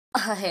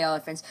Hey, all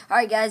friends.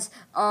 Alright, guys.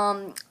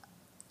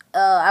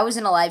 I was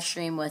in a live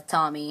stream with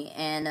Tommy,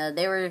 and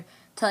they were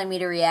telling me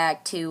to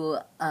react to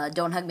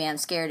Don't Hug Me, I'm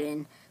Scared.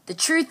 And the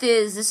truth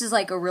is, this is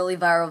like a really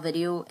viral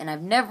video, and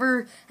I've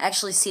never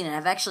actually seen it.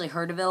 I've actually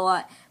heard of it a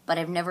lot, but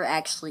I've never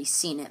actually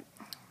seen it.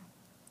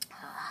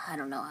 I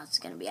don't know how it's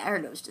going to be. I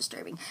heard it was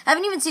disturbing. I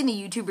haven't even seen the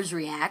YouTubers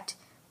react,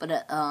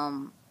 but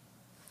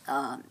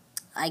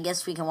I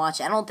guess we can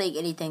watch it. I don't think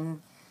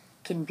anything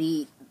can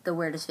beat the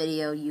weirdest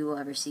video you will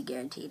ever see,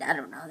 guaranteed. I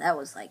don't know. That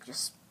was like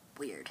just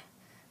weird.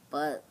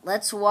 But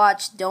let's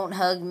watch Don't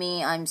Hug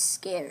Me, I'm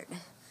Scared.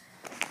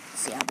 Let's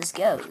see how this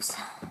goes.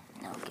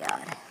 Oh,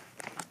 God.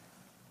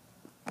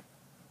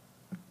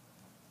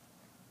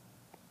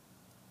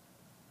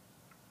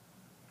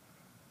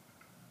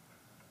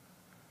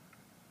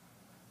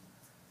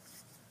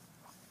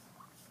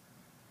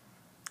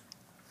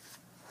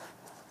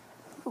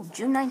 Oh,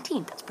 June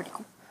 19th. That's pretty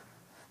cool.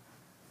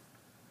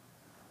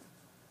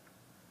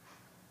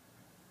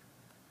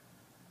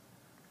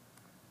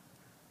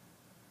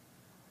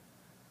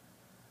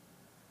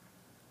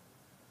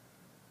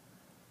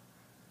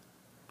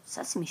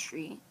 Sesame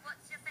Street.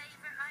 What's your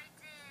favorite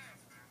idea?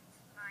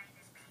 Mine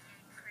is being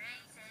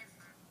creative.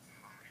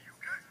 How do you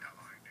get that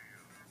idea?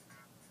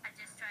 I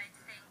just tried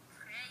to think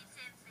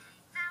creatively.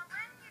 Now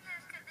when you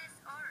look at this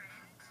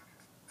orange,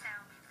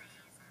 tell me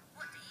please,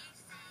 what do you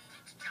see?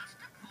 It's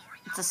just a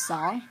boring It's a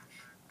song.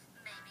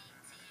 Maybe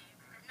to you,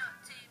 but not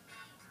to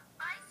me.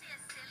 I see a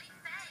silly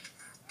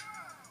face,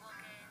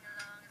 walking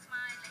along and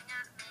smiling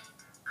at me.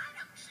 I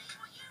don't see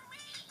what you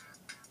mean.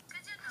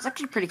 'Cause you're It's not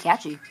actually pretty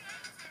catchy. creatively.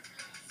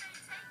 So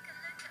take a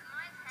look at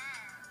my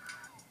hair.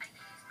 I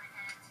use my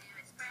hair to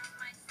express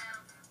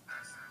myself.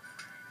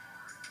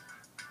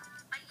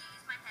 I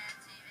use my hair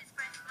to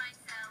express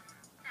myself.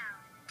 Now,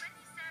 when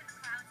you stare at the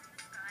clouds in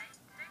the sky,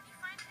 don't you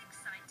find it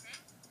exciting?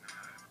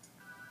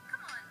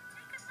 Come on,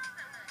 take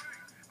another look.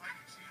 I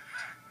can see a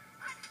cat.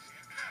 I can see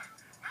a cat.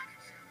 I can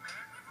see a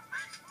man with a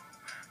baseball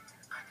bat.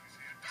 I can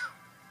see a dog.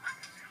 I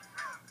can see a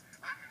frog.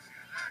 I can see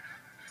a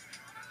ladder sitting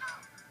on a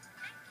log.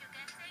 Think you're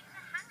getting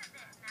the hang of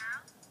it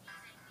now,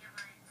 using your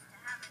minds to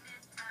have a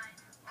good time.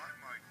 I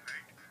might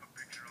make a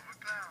picture of a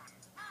clown.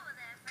 Oh,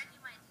 there, friend,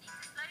 you might need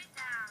to slow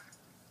down.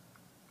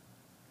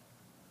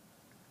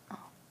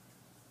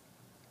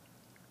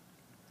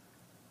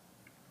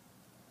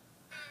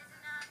 Here's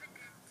another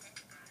good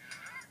tip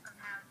of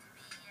how to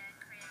be a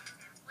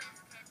creative whiz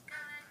kid. Go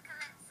and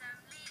collect some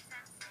leaves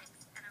and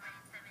sticks and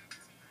arrange them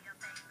into your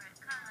favorite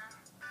color.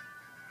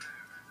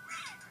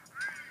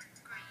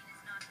 Green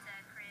is not a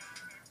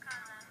creative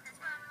color. There's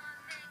one more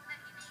thing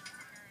that you need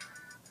to know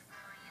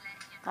before you let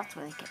your That's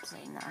why they kept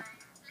saying that.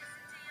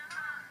 listen to your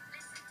heart,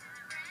 listen to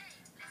the rain,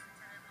 listen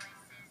to the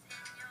voices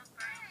in your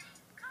brain.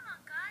 Come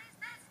on, guys,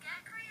 let's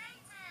get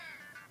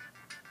creative.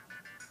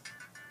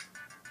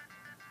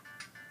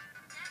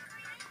 Get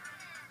creative.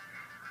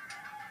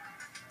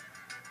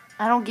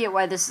 I don't get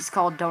why this is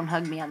called Don't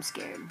Hug Me, I'm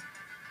Scared.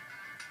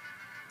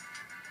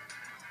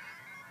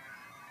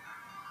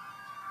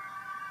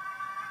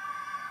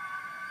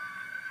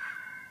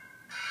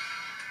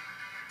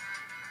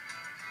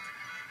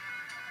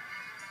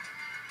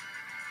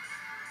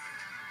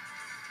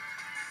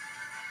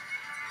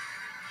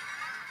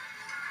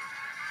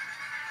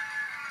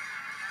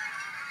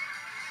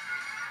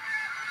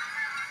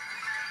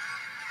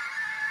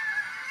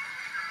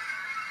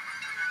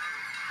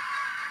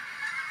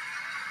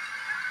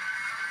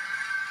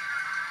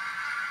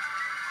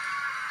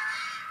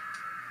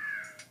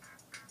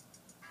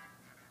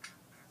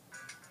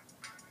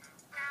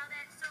 Now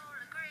let's all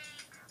agree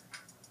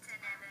to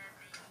never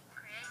be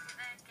creative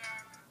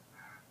again.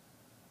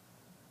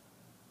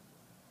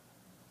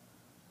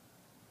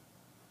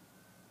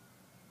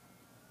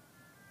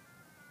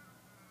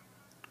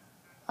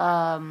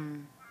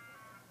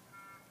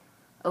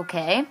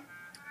 Okay.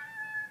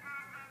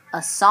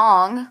 A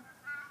song.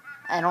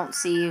 I don't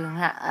see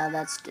how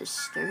that's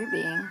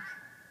disturbing.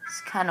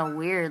 It's kind of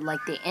weird.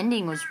 Like, the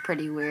ending was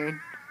pretty weird.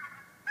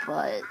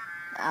 But,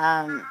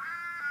 I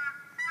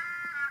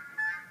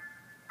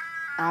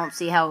don't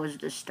see how it was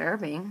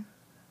disturbing.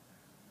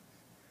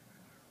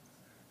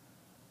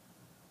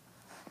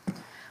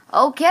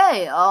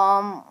 Okay,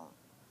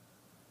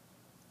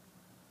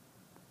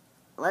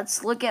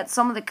 let's look at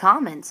some of the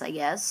comments, I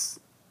guess.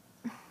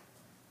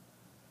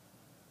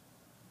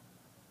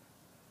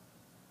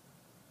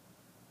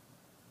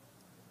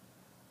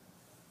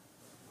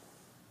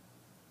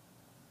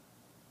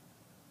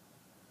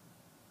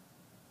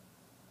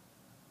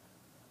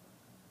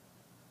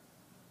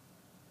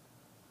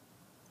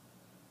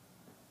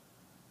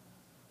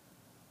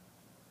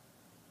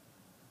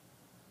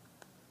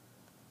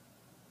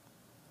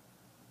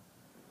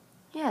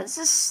 Yeah, this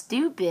is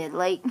stupid.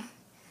 Like,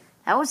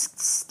 that was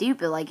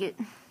stupid. Like,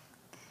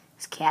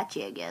 it's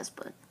catchy, I guess,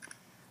 but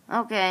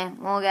okay.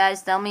 Well,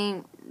 guys, tell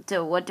me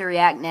to what to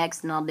react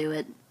next, and I'll do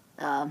it.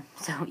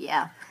 So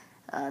yeah,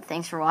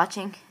 thanks for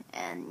watching,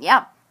 and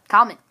yeah,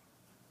 comment.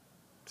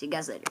 See you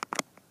guys later.